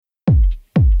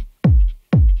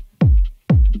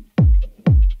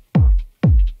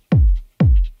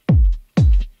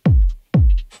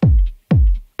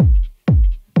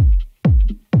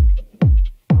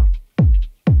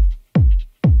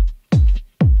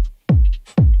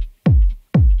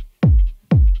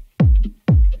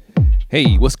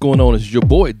Hey, what's going on? It's your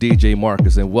boy DJ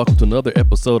Marcus, and welcome to another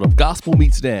episode of Gospel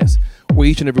Meets Dance, where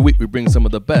each and every week we bring some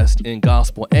of the best in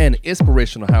gospel and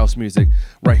inspirational house music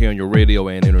right here on your radio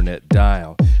and internet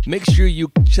dial. Make sure you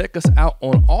check us out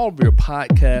on all of your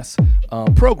podcast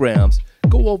programs.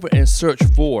 Go over and search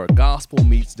for Gospel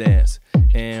Meets Dance,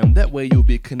 and that way you'll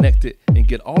be connected and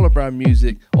get all of our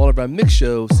music, all of our mix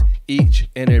shows each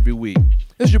and every week.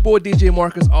 This is your boy DJ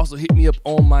Marcus. Also hit me up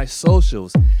on my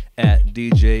socials at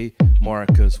DJ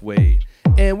Marcus Wade.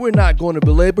 And we're not going to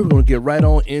belabor. We're going to get right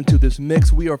on into this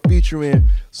mix. We are featuring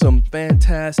some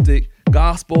fantastic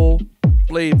gospel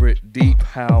flavored deep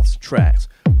house tracks.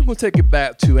 We're going to take it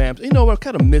back to Amsterdam. You know, we're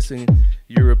kind of missing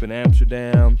Europe and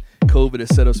Amsterdam. COVID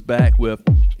has set us back with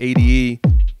ADE.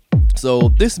 So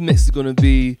this mix is going to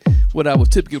be what I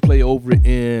would typically play over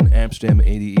in Amsterdam and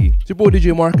ADE. It's your boy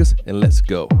DJ Marcus, and let's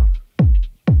go.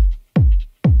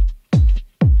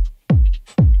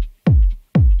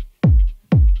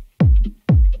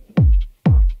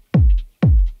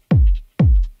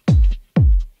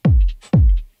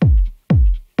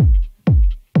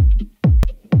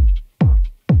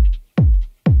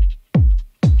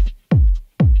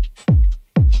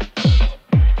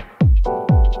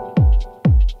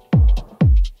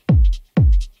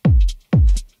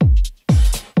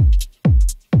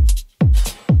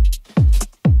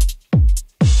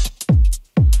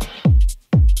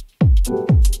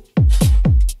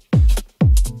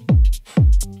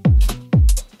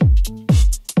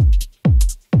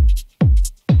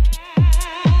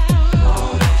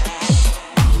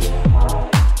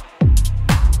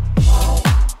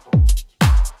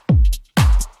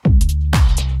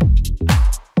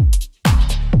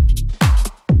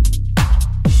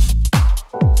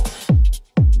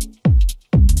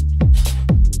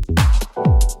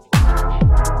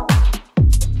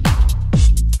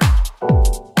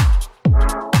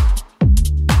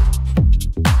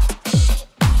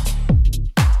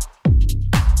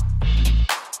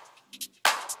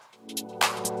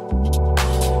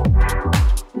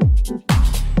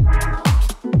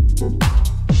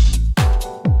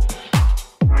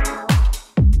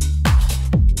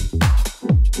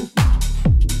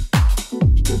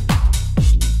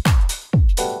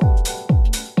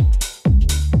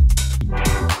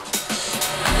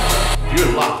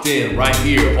 In right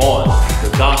here on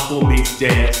the Gospel Meets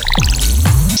Dance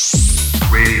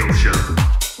radio show.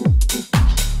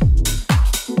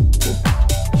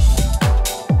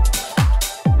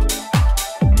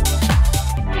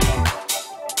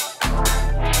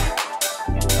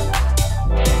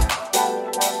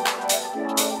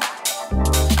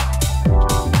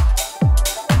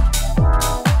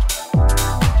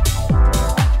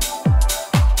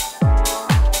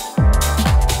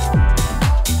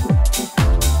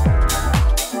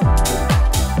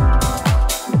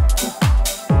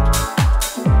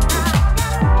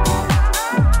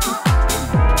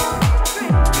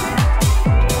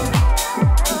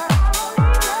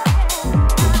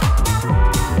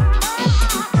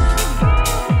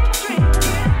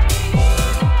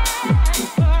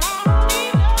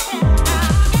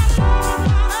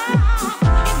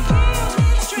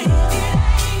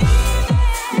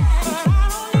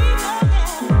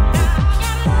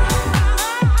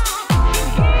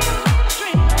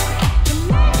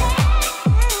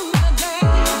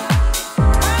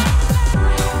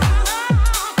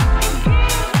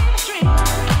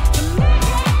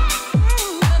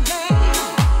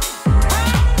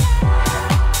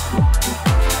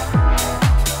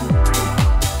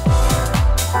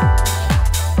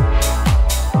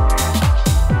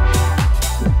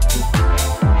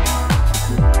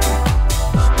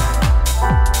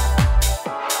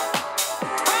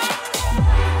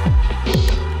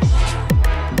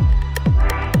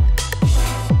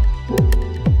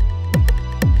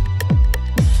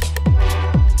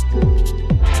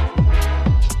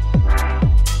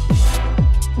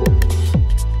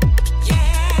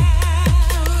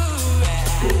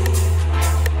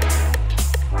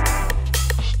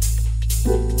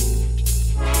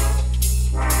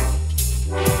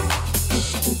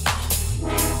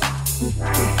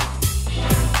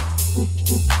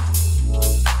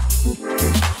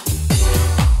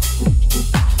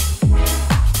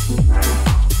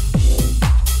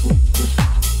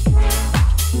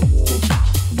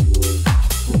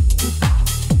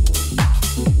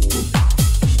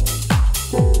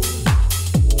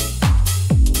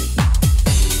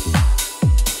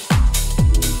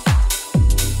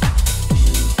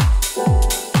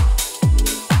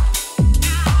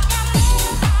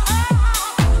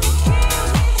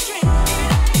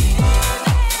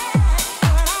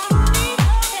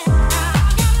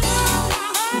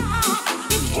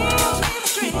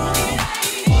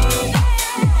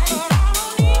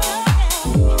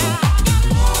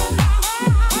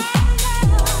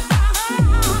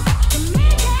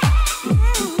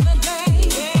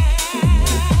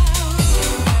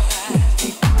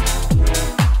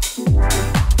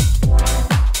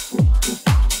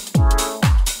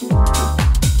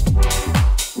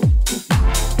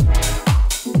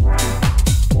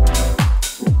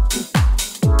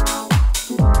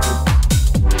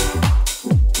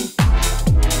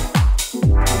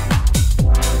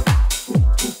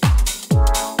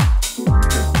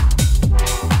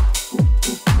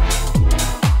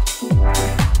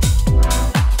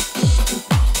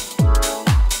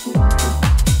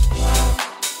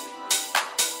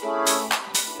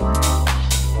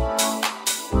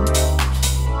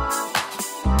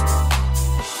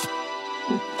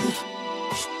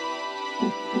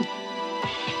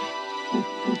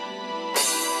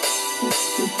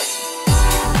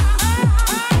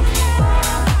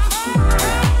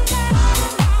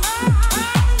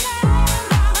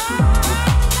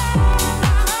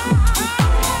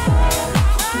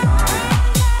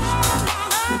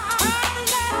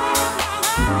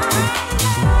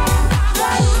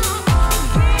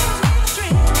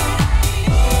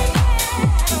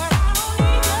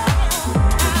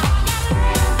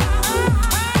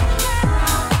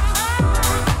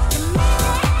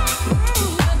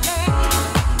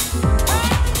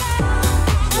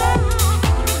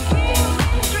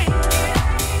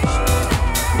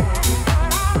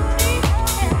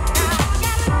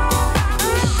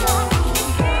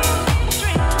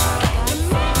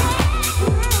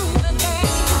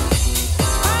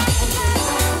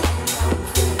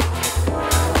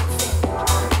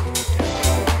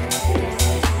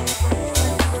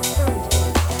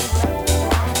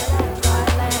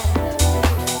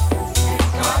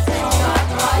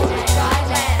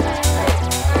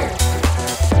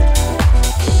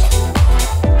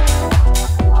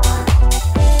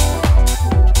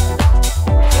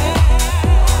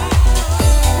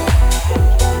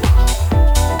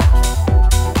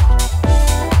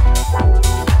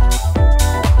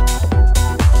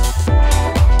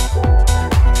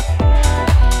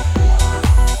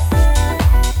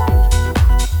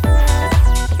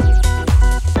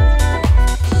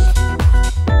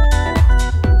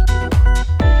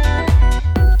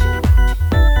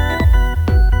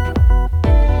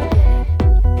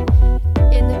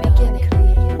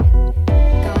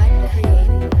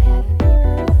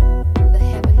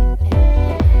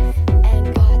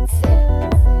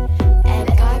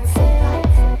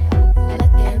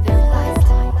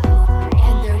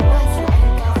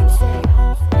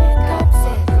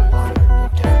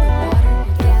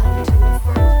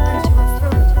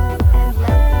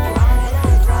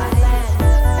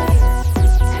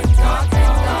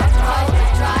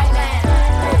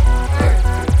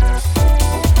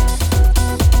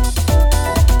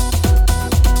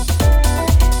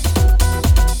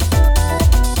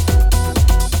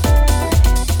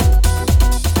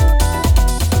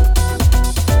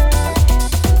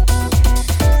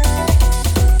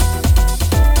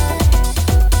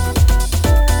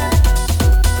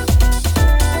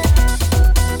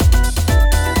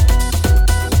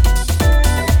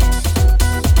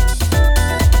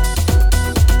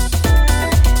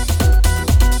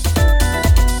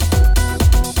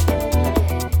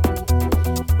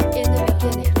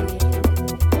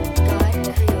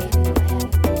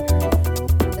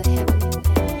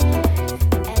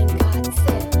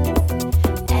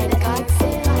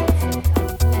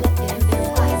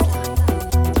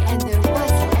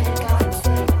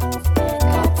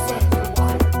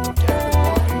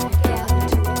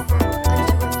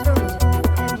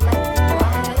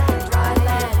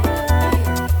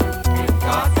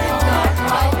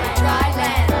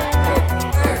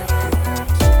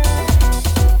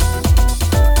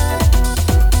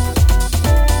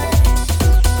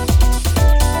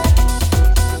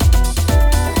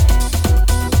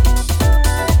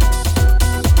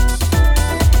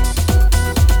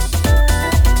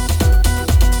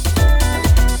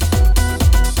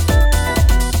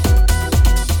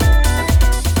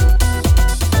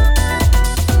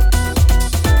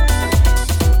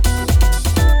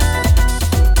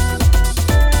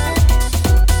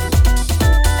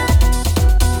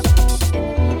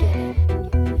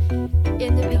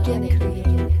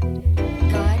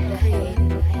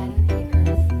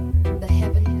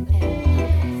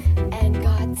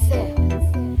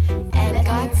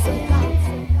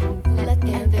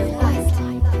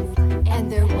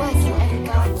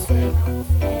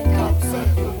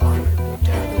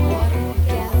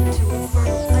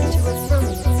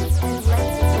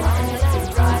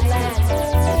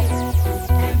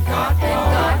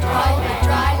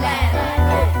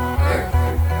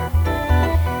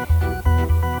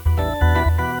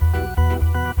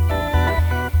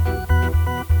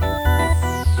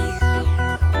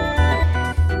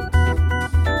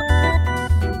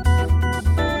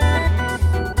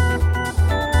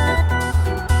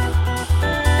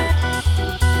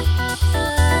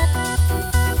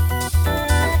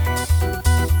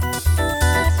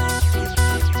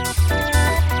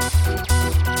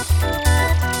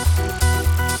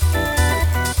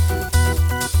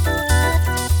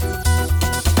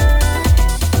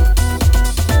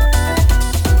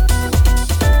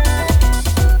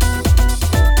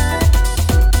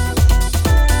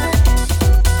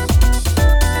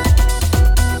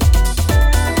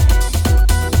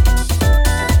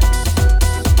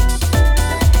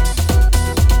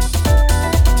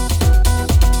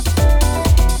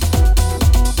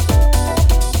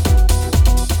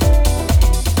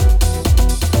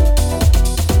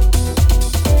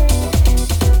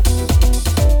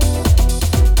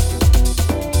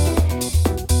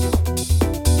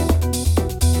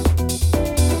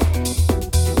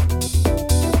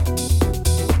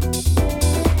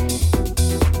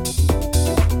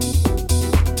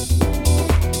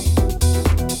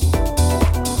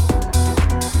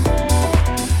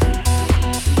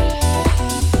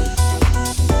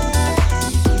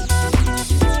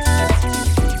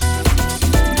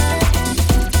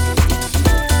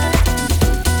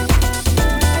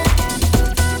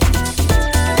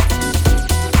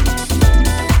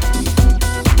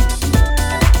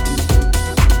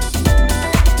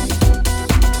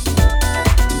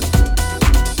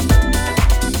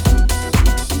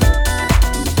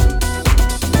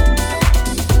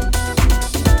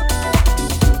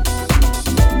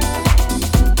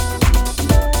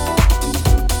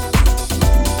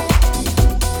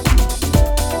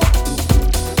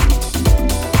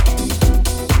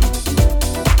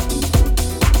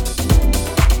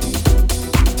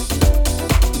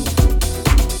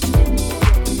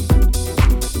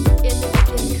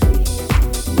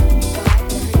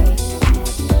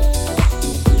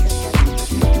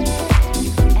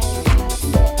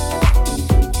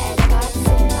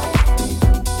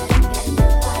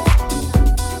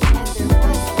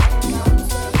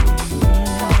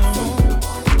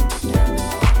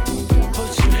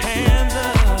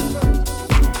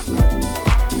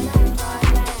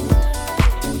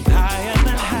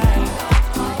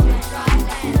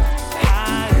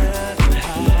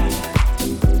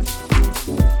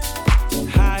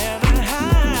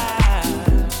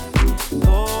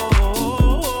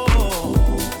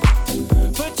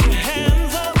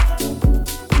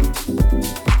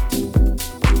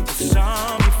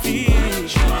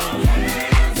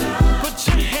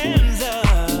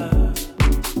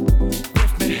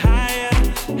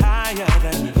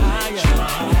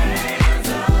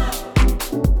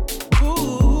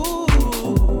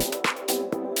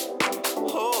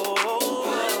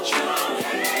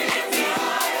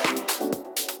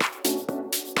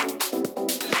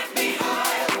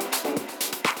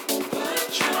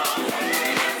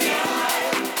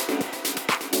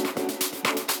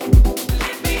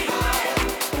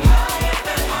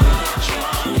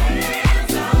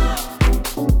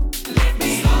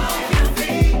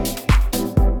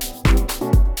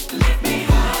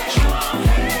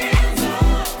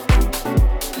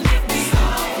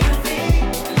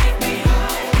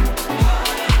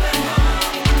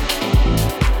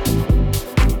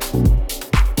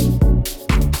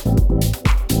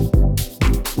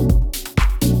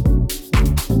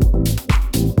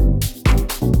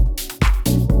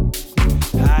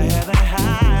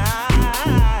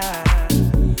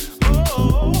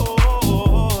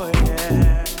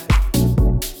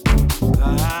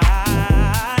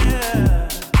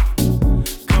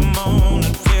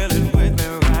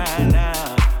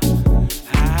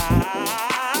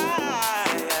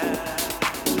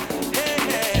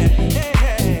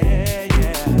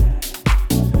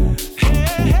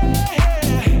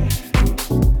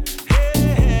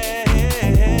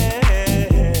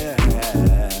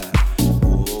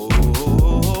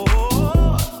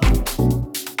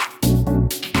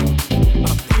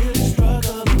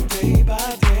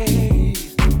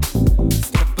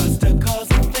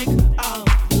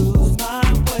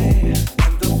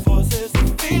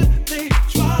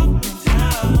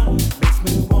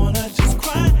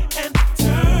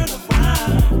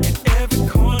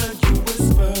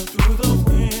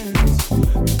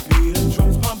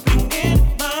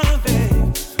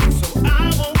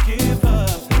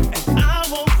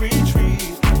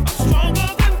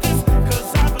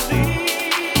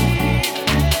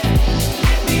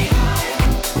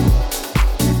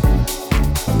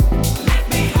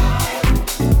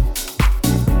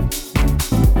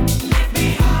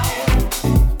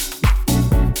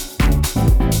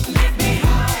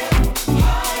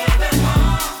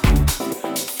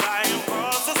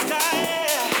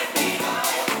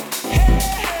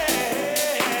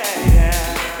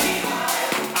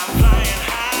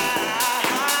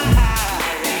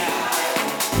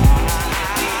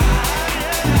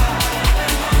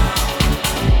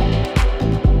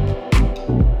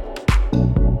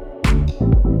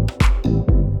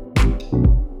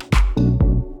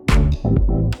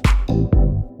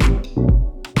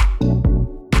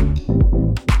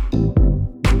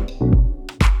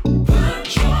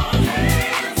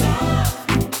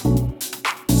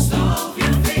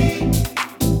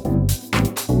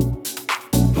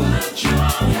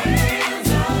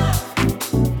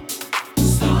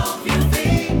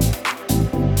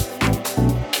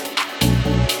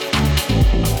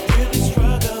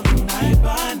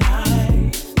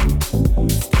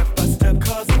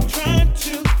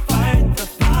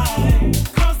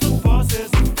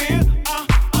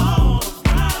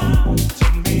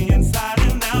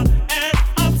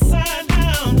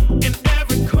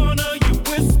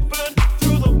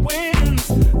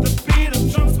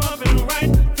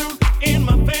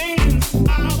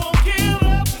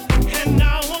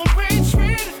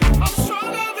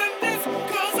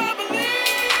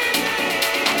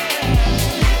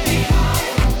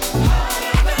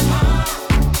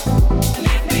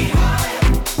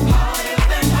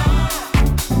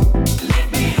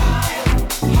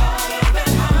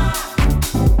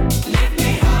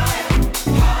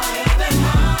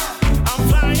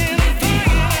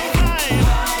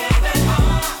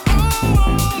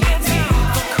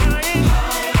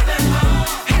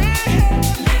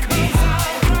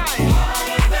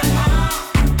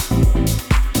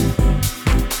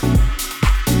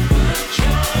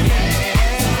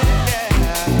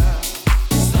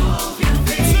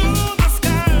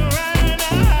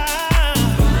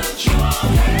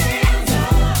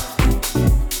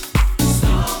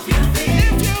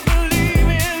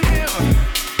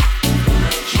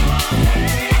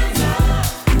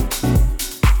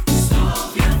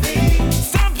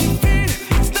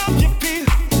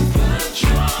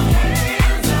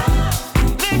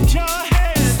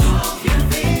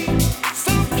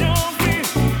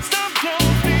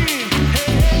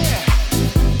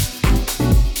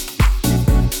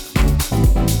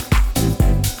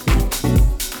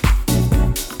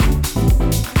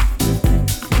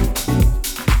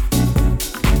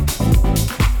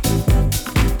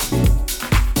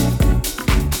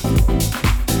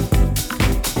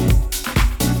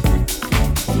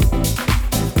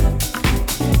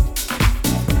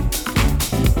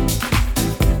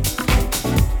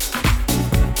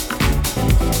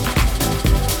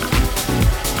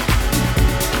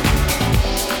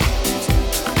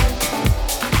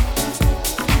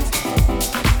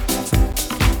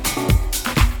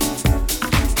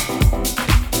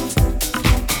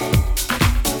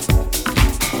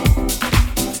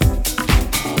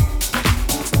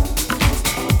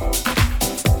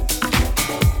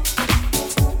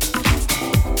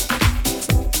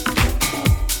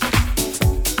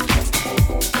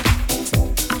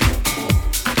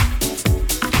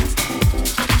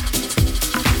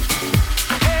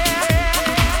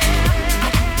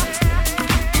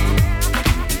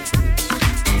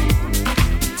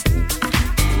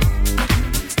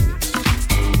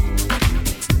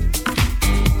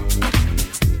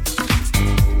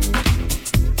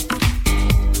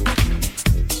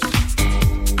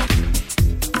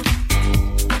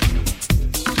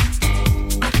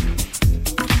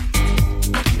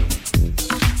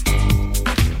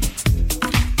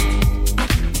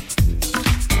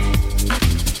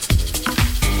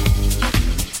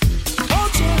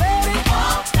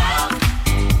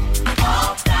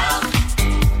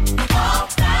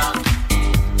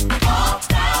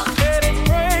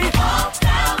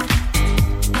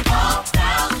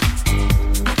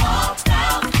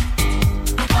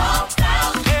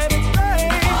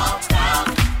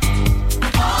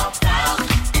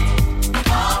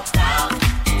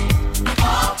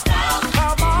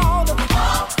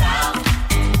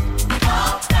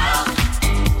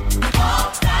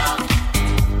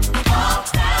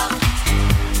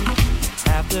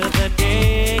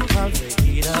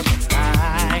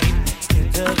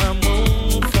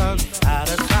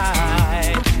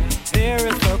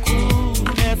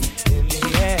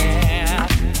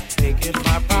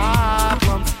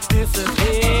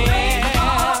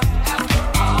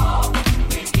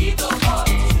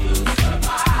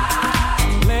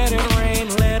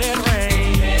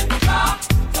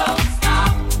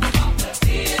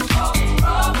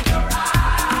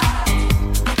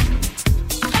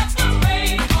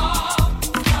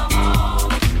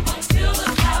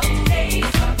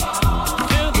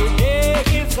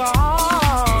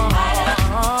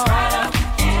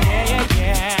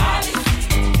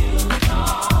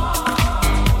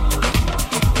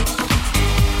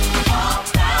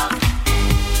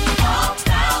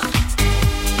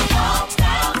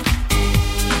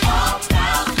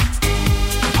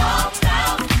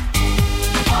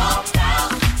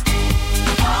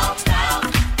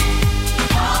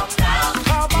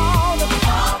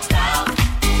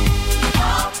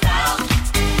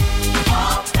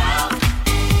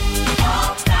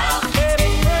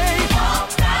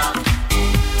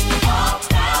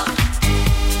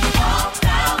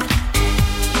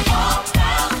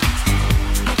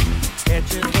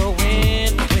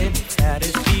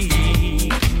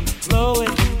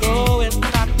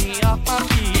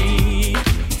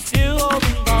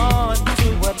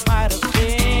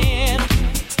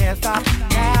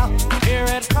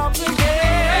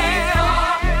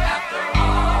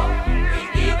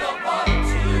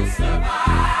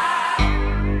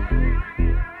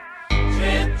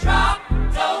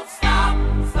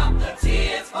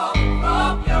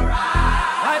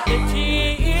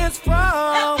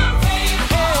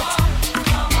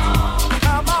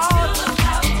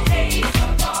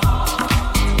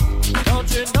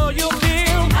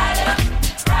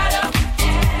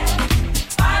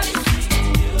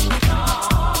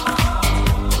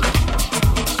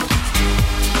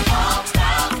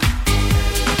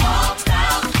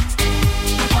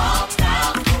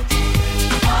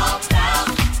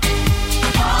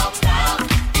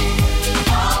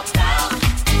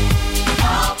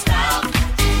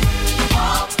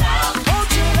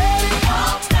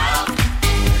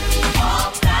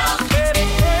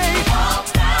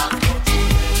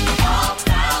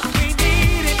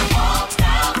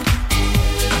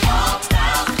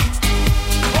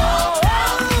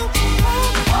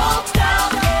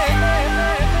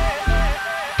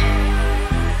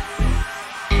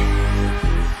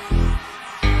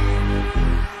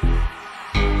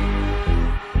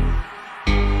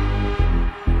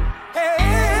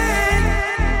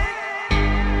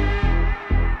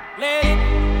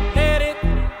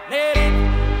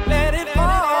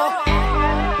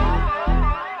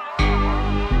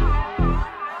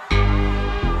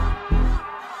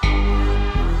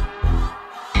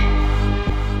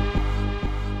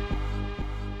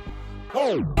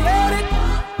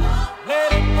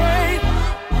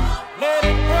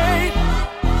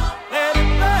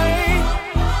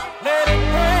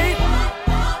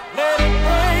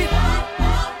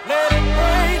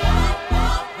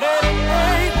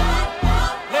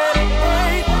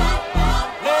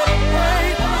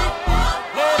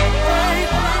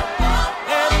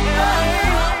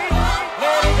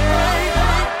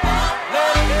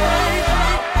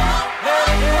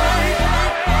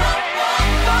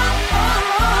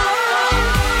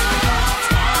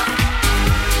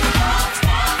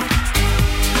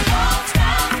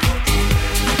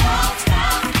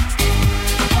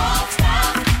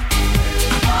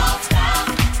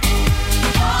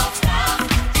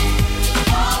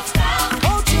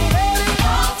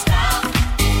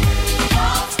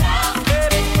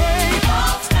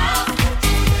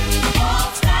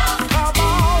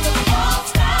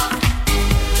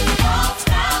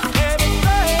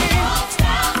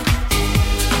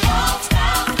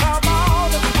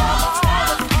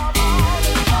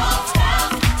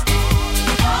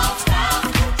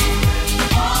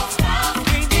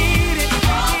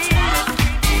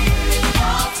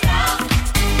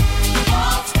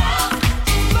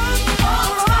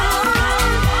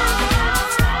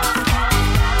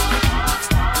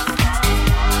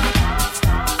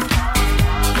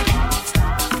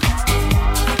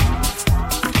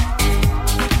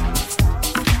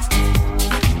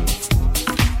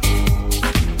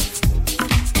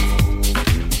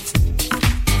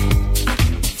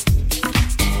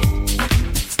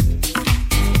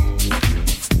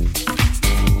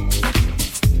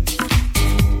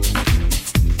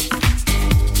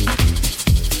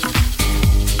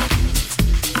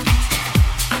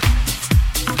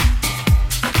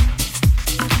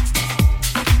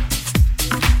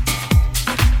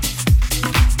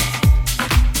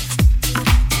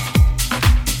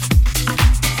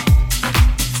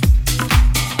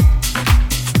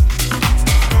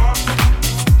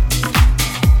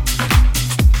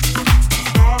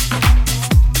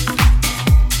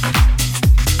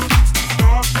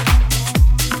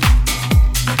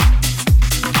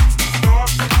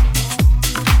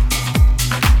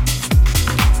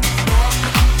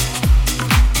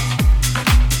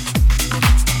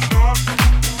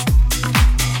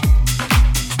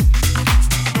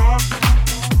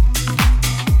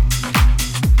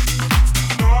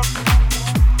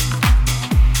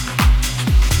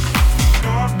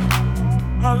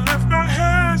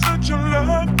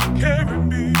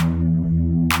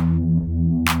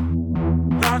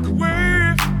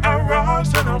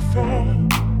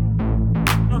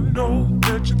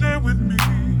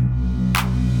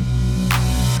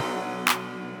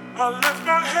 lift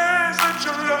my hands at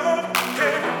your love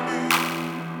carry me.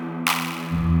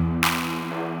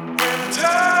 When the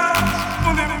time's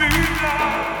pulling me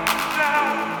down,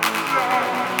 down, down,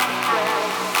 down.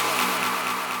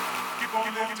 Keep on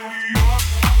lifting me up.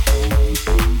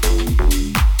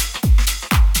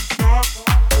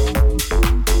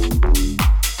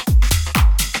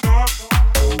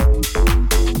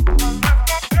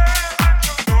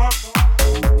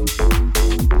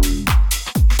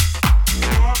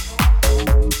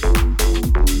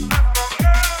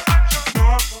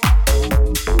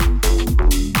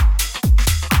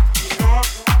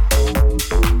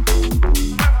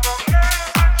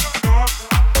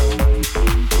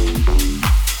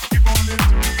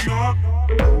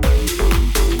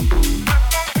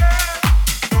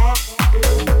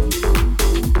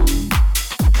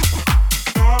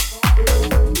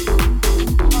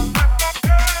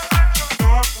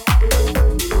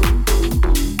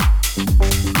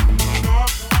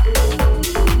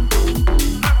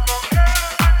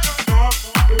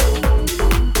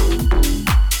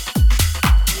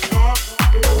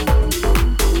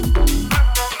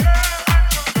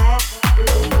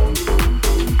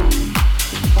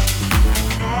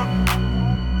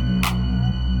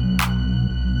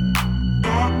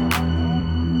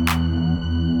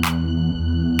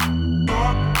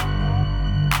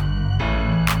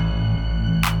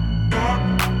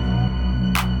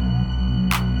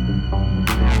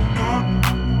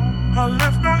 I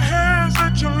lift my hands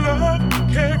at your love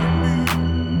carry me.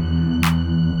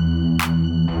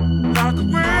 Like a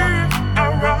wave, I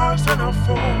rise and I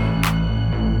fall.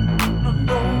 I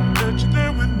know that you're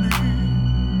there with me.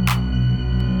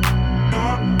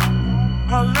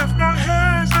 I lift my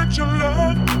hands at your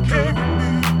love carry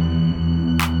me.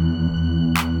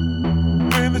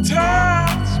 When the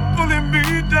tide's pulling me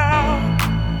down,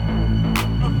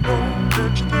 I know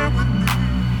that you're there with me.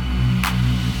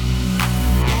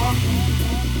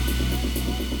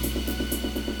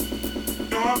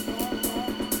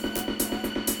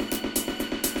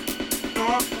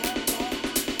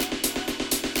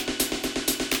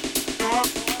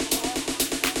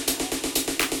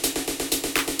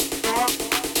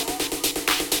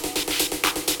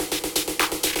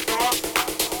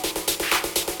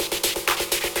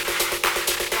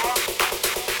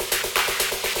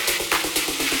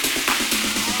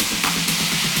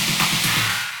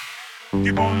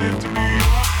 Keep on lifting me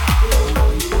up.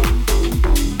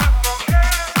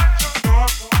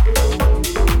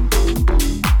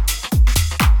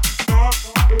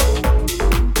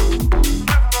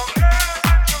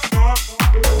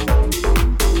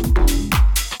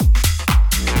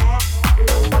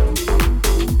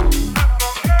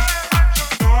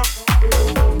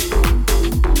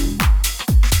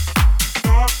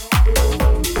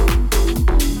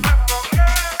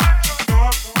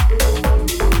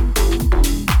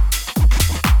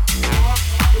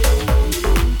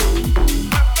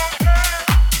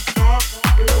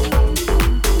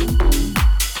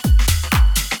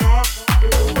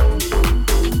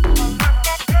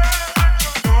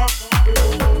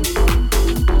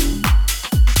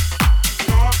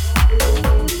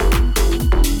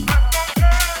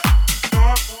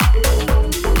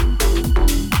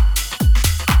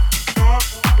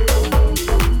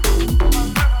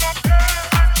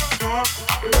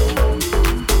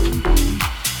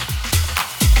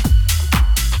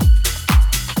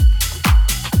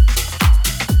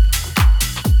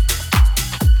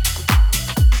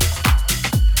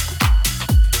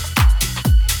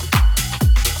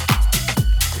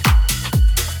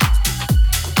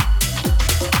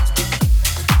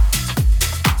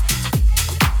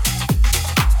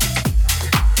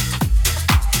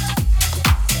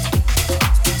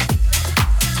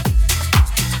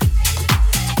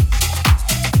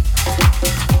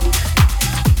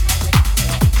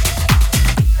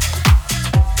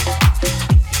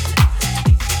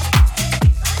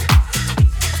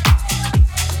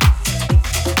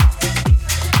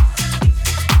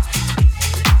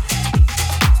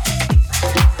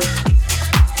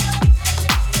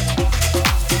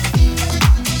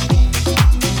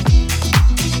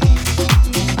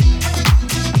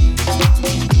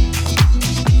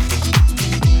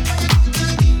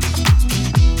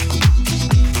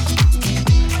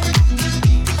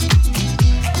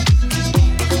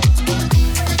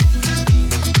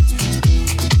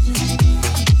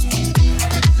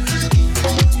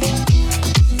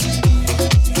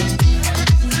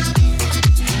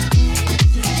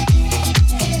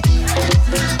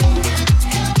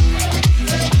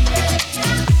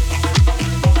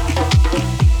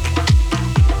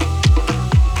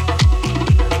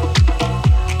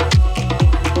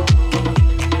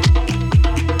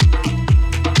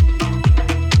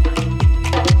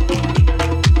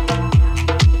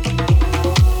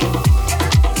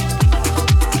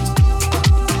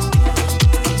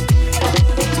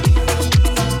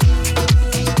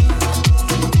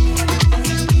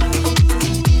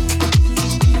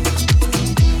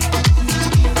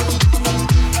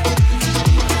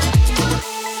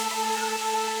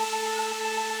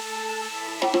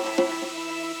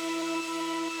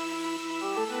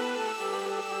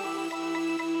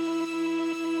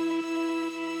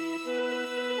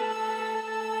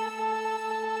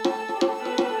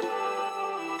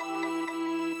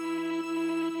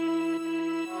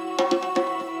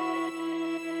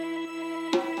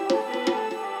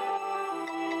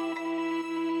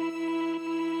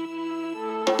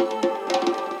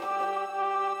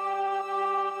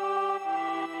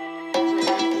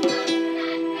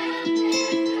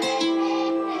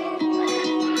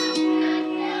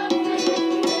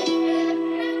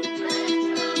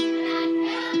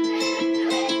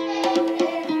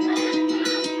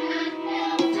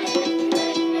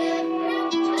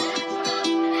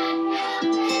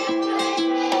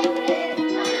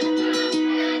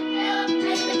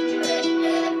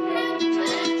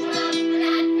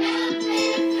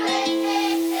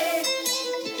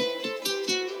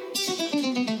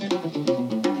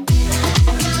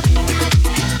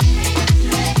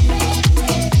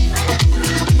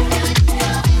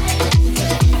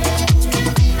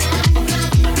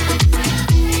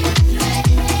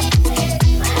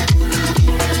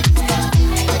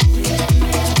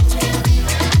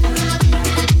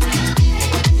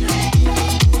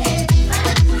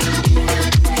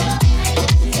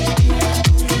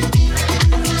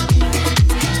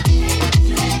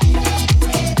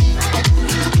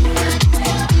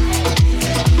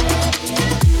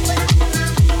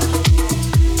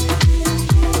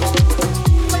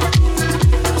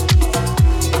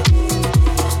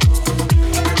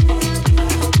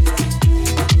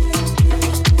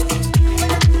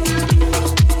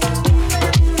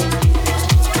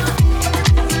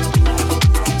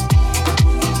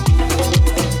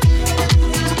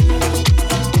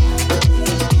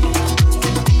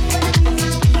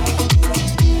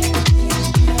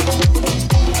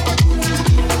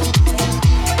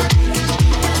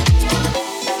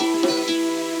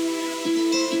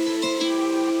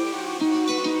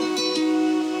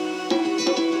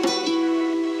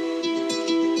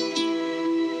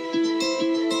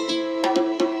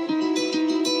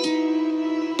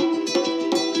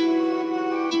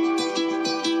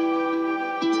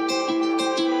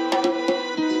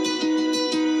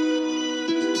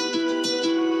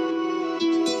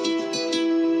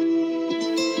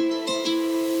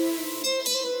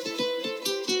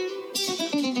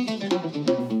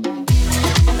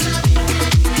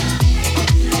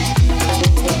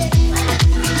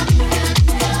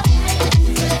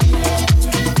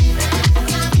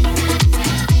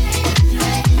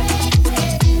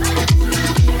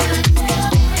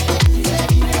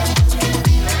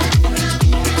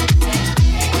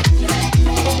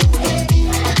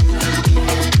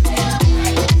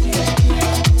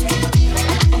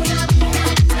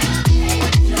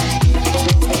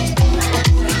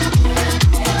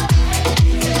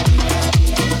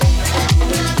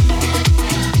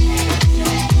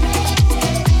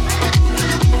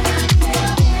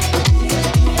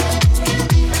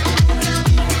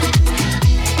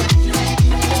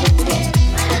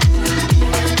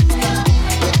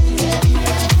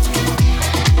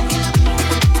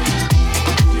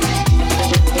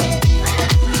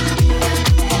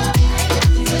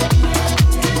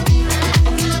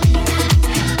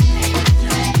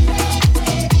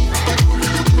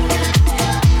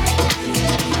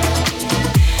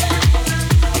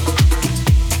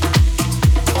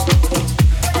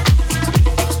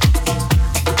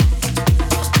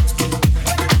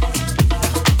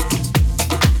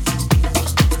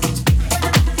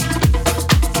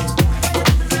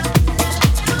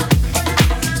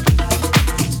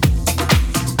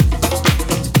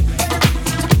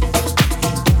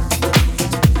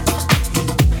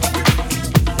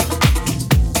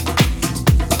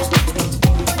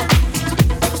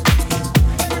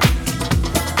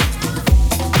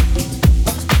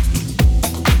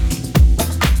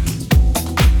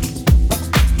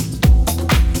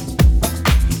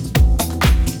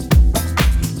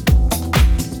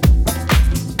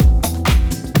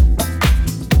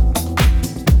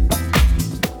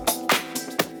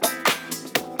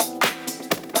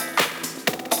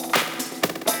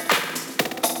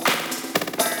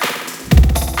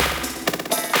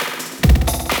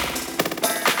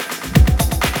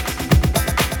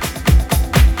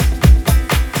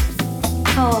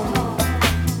 Call me.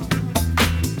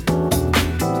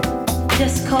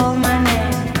 Just call my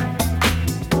name.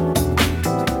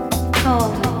 Call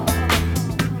me.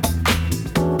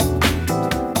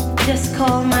 Just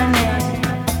call my name.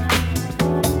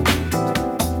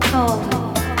 Call me.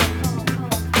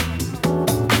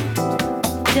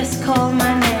 Just call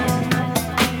my name.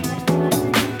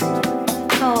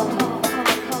 Call me.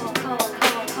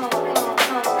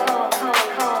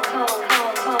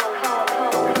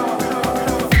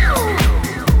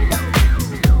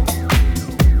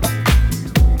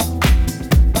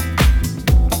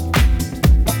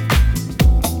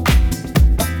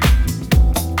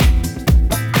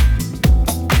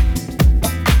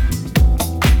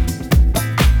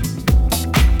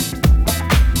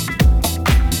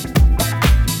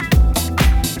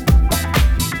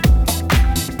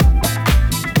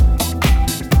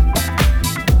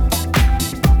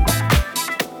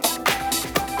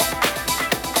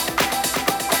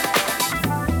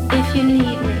 If you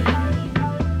need me,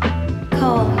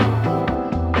 call me.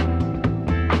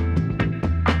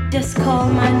 Just call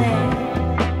my name.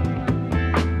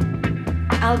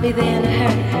 I'll be there in a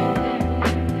hurry.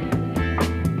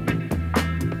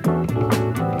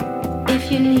 If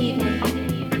you need me,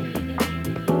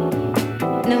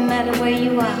 no matter where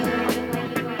you are,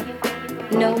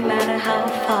 no matter how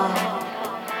far,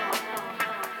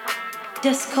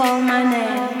 just call my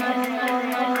name.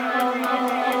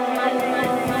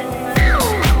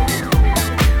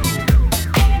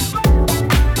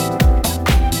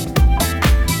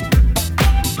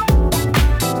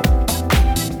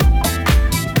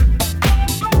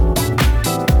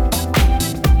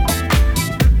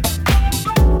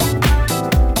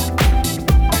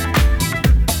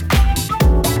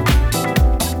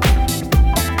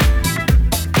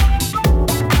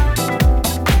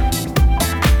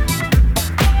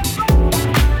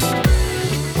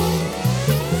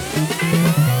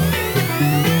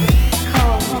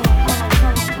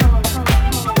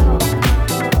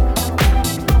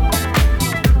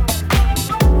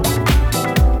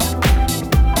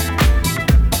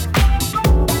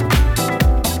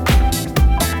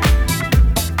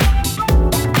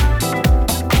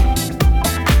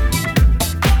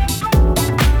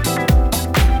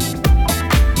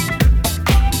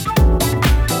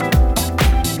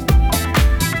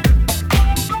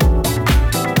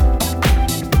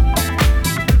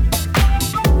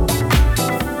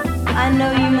 I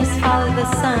know you must follow the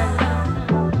sun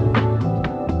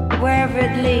wherever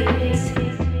it leads.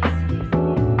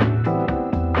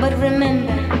 But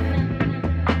remember,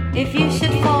 if you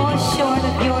should fall short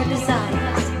of your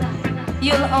desires,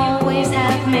 you'll always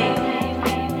have me.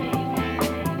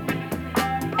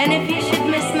 And if you should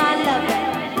miss my lover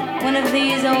one of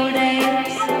these old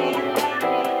days,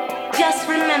 just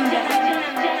remember,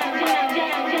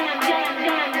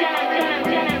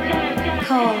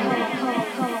 call me.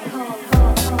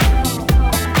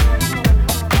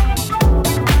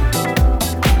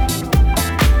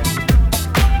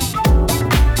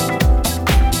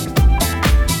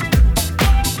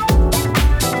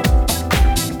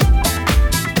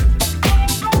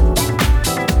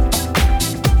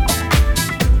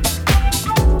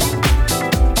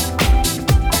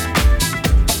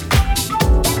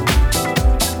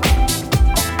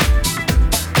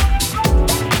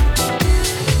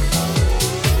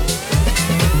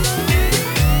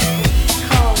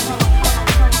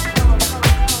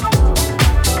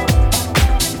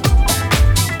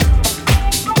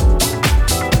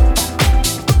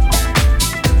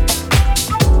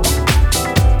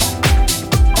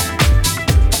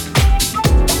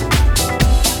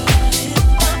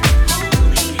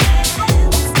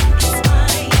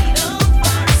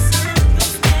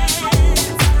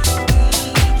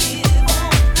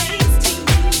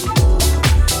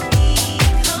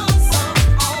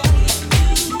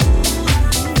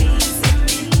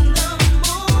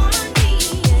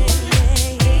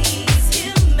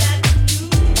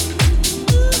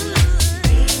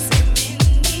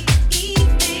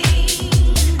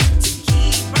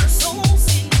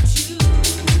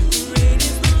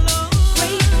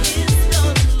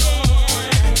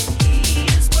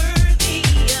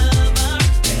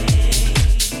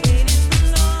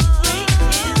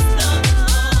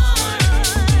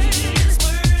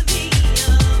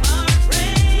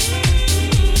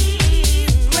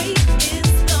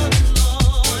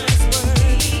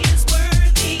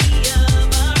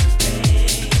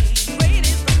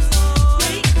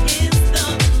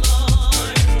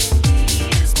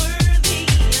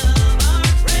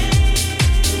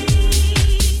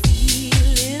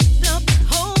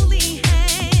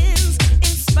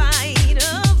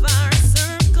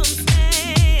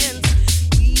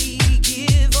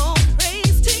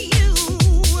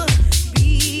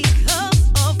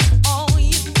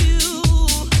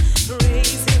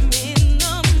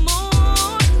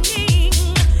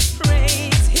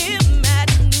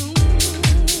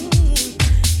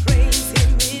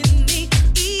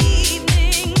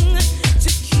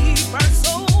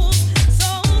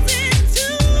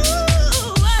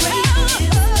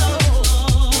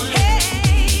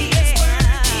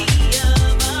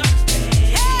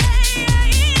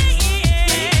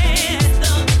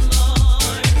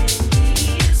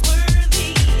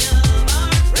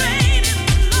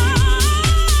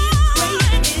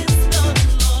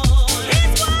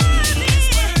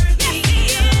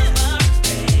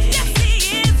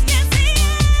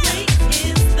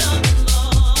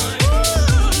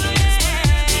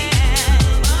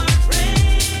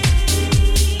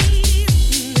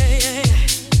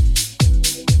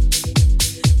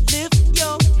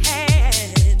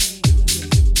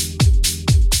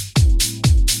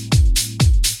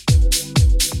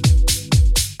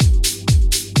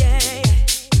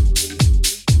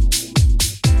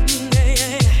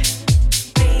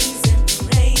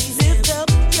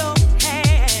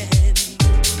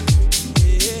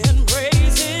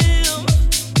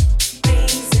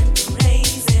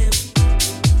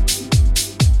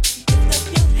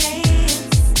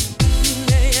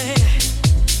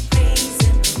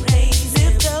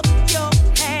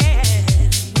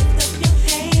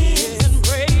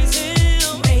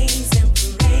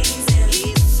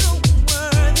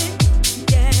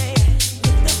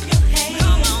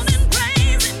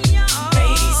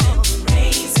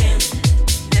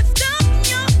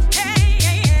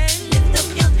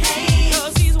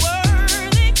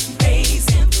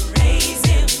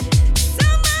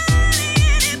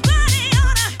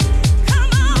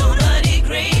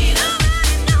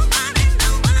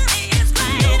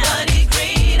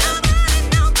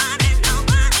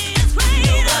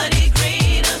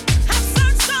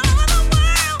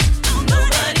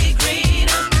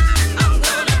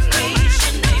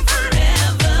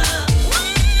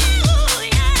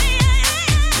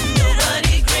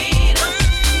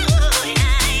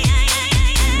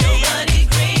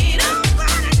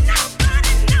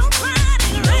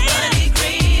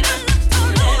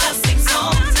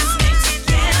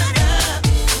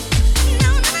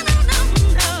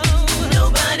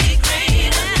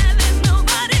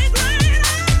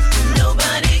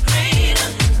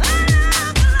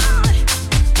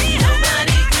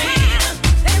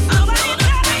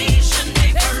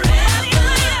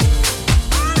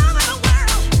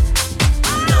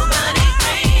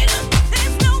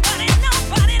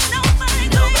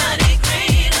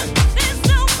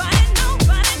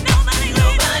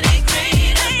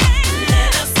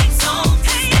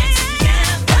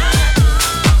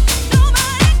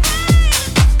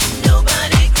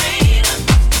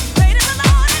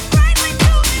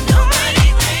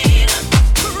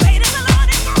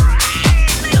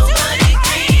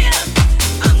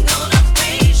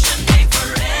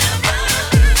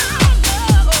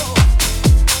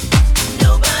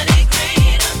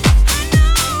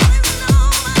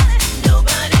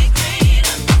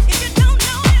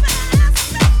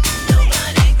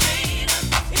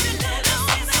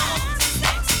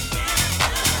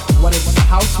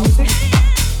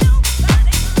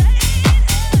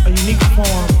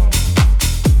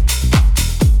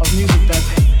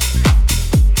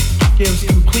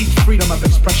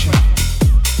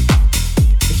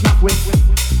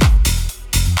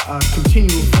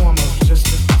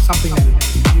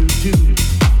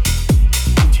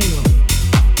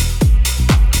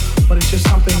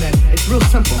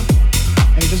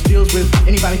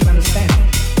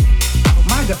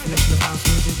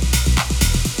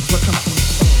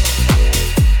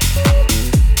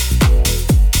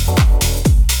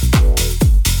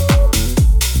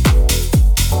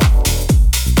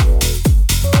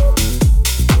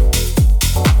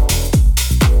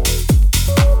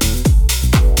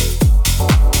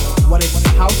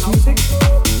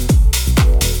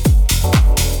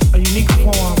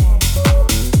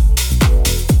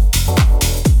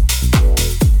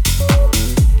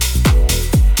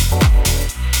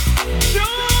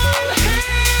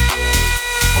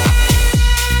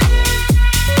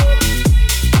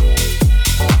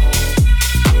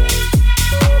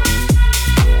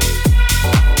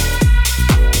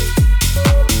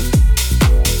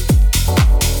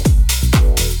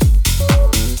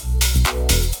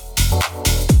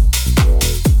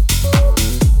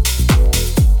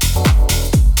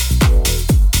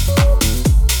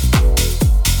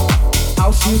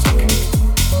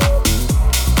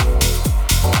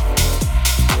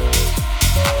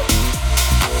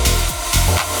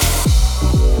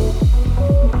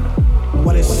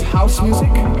 house music,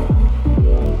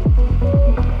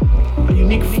 a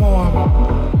unique form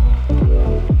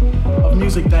of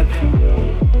music that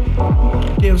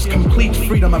gives complete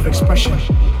freedom of expression.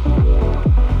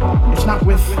 It's not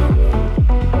with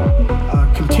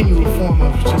a continual form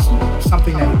of just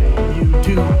something that you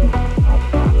do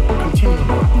continually,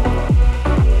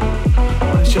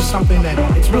 but it's just something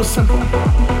that it's real simple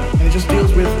and it just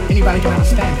deals with anybody can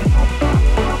understand it.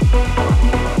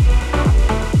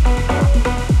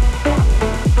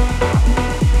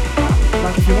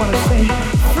 Like if you want to say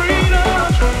freedom,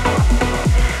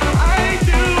 I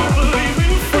do believe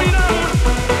in freedom.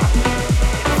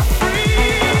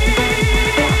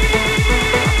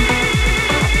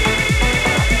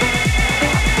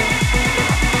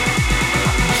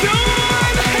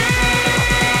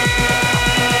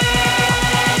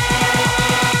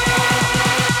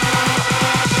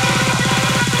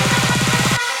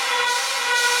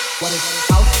 What is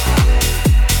house?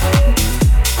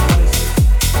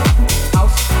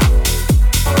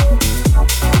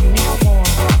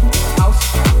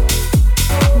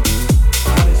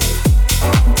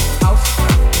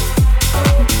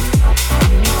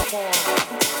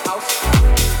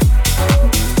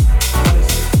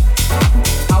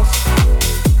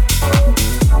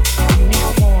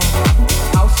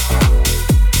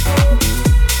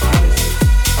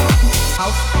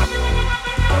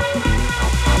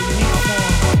 Unique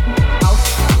form.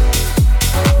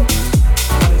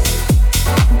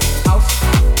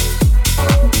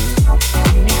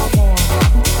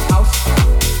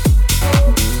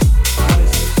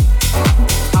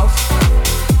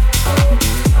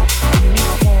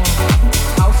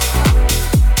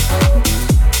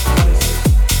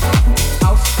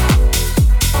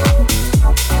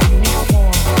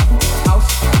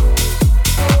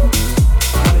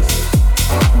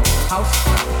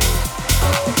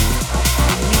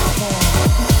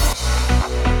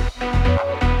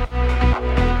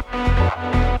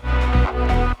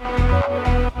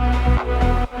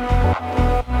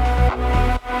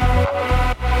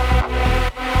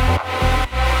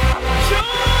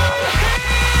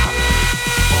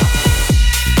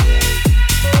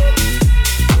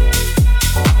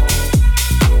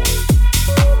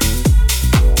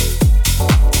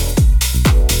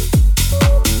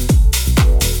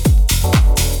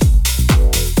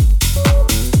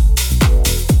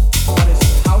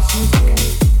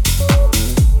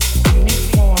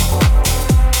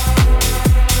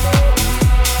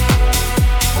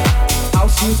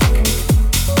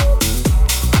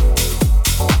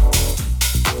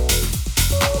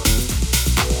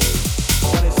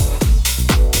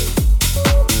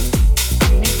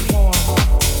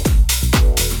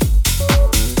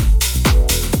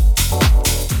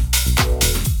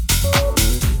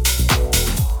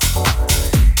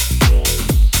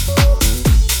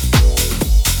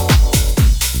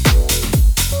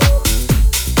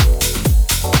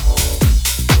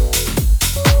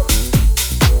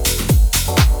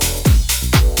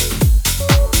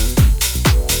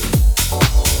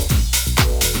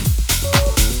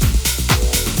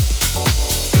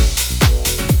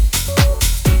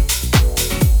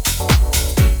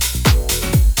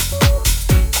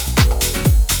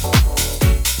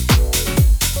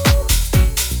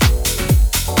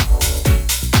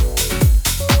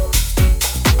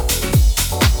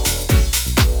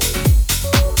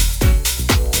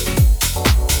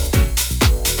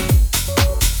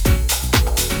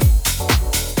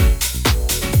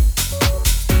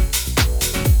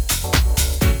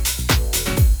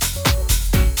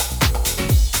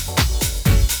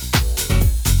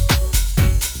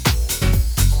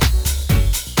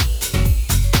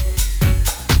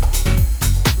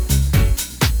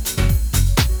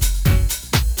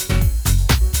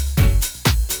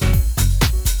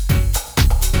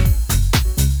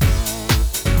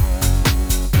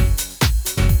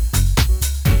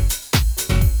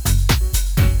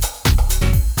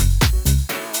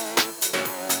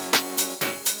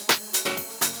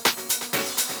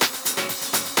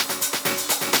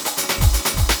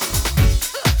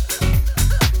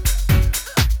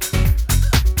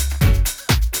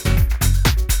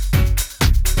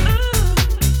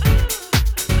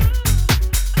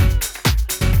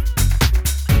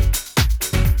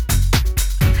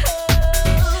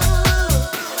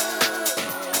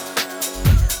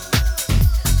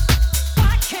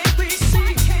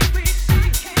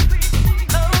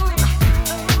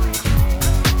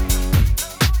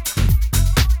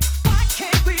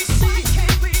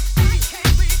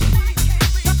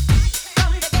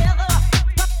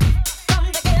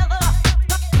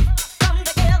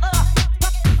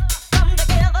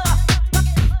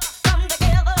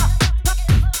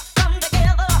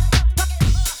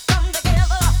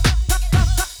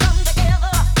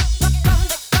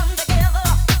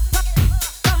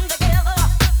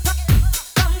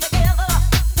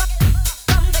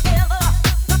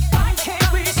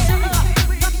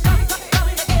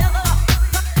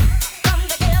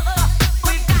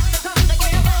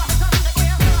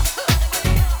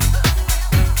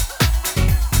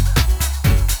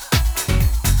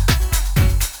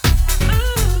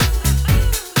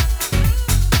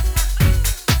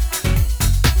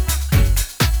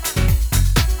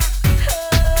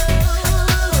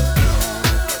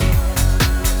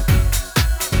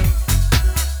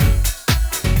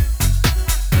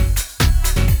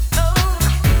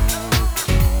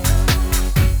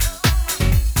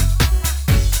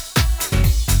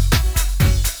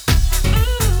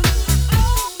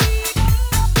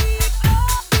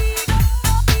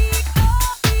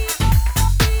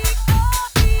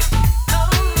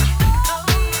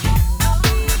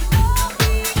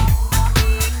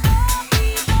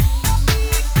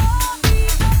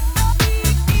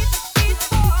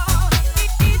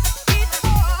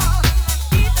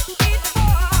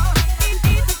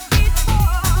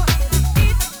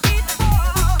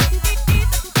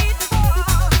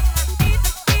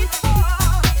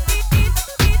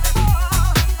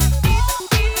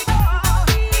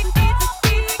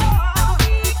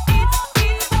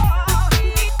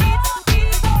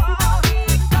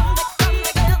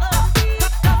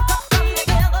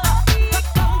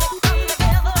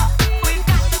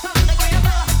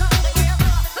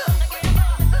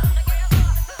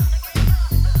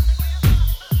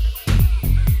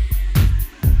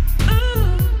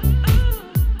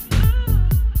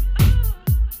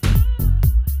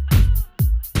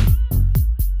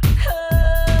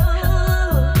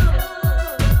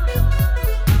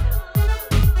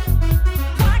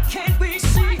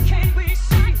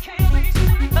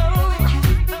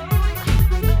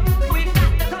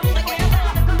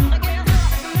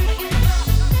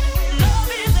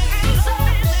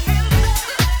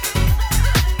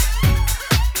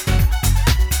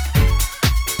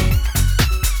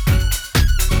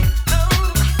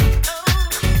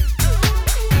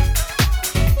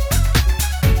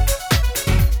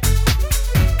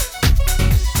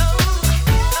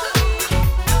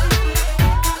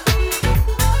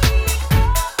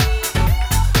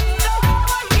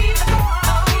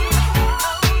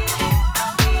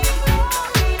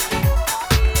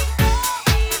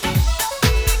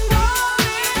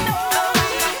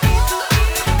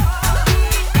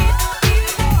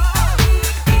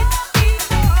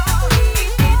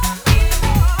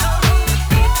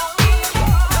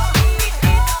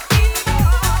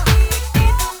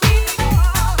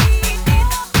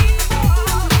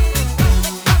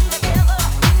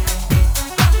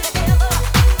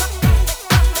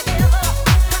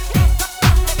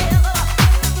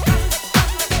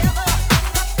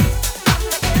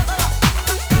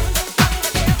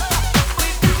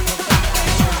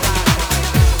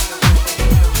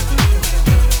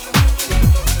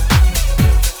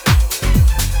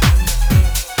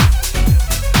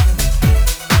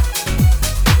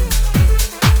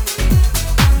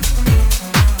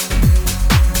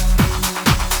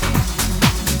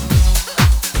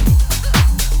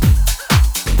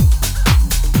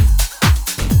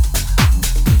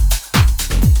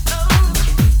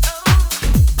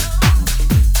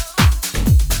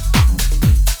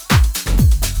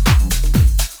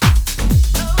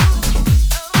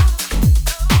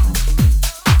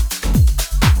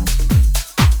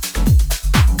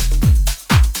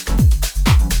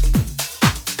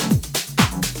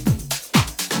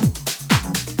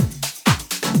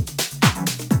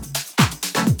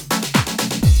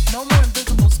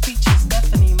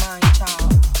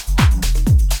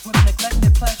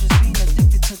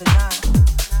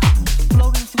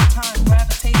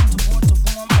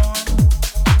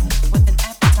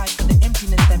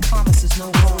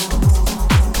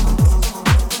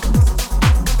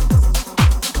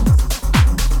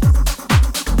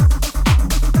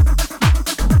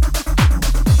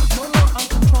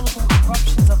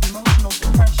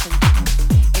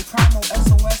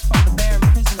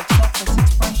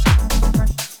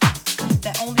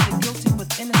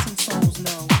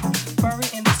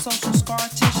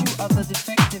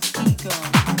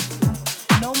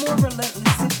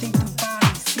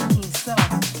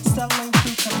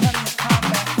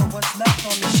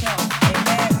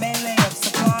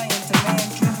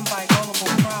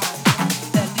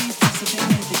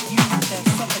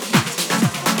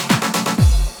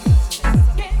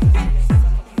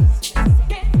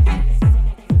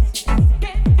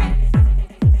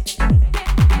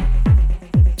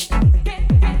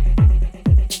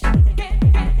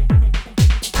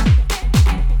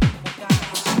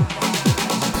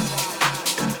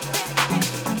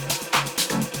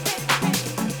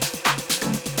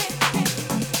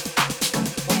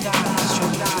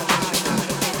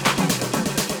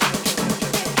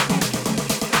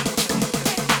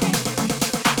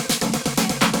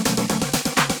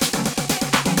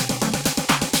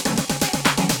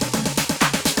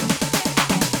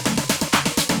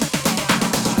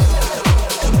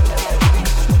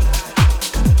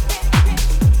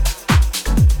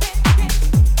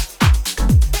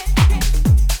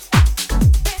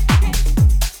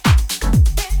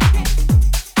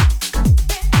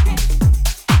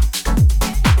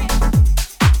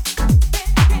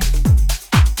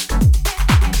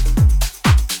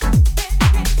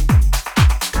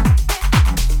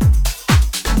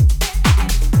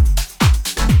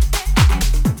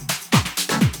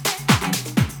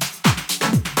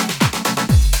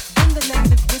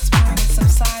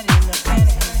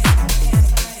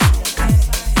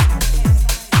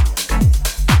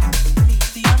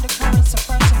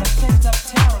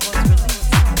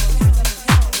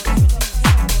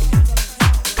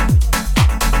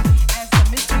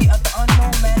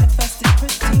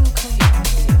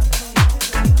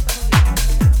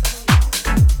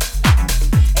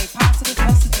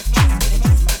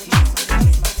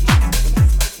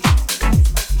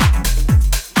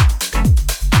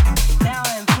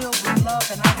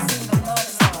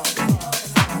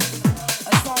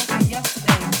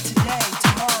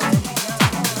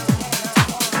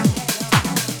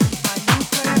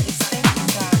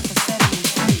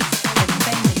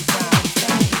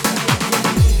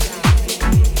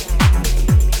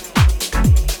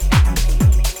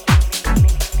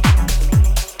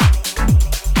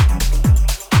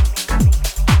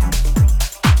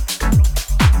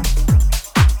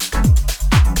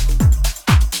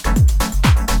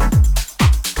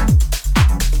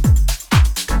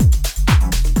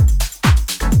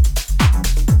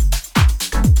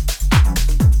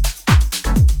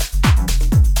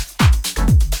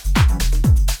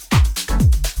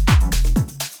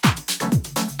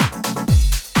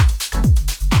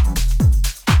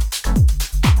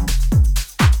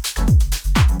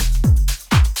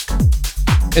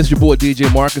 It's your boy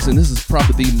DJ Marcus, and this is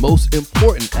probably the most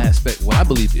important aspect, what I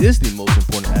believe is the most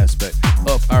important aspect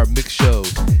of our mix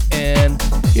shows. And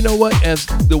you know what? As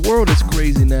the world is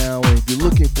crazy now, and if you're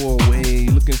looking for a way,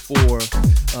 looking for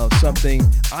something,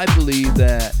 I believe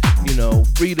that, you know,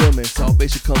 freedom and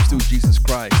salvation comes through Jesus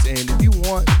Christ. And if you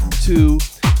want to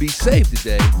be saved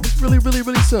today, it's really, really,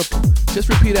 really simple. Just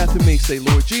repeat after me. Say,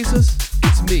 Lord Jesus,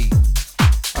 it's me.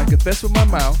 I confess with my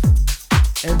mouth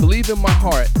and believe in my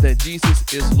heart that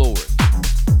Jesus is Lord.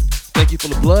 Thank you for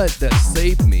the blood that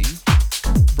saved me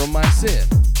from my sin.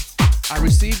 I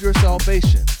receive your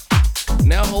salvation.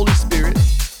 Now, Holy Spirit,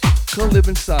 come live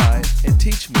inside and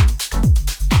teach me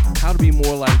how to be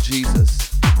more like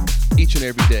Jesus each and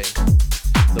every day.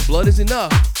 The blood is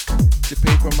enough to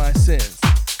pay for my sins.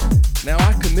 Now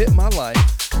I commit my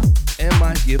life and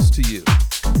my gifts to you.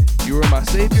 You are my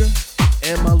Savior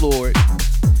and my Lord.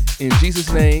 In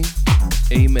Jesus' name,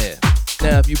 amen.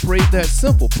 Now, if you prayed that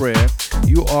simple prayer,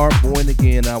 you are born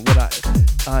again. Now, what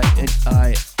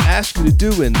I ask you to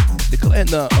do and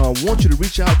want you to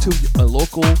reach out to a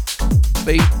local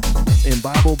faith and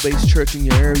Bible-based church in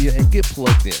your area and get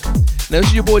plugged in. Now, this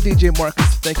is your boy DJ Marcus.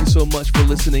 Thank you so much for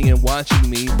listening and watching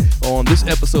me on this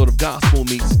episode of Gospel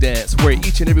Meets Dance, where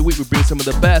each and every week we bring some of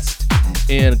the best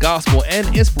in gospel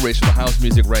and inspirational house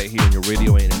music right here on your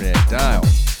radio and internet dial.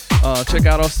 Check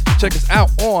us out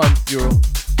on your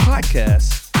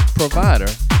podcast provider.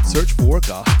 Search for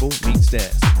Gospel Meets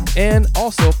Dance. And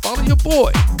also follow your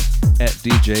boy at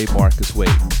DJ Marcus Wade.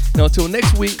 Now, until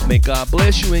next week, may God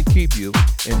bless you and keep you,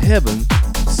 and heaven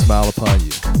smile upon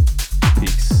you.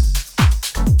 Peace.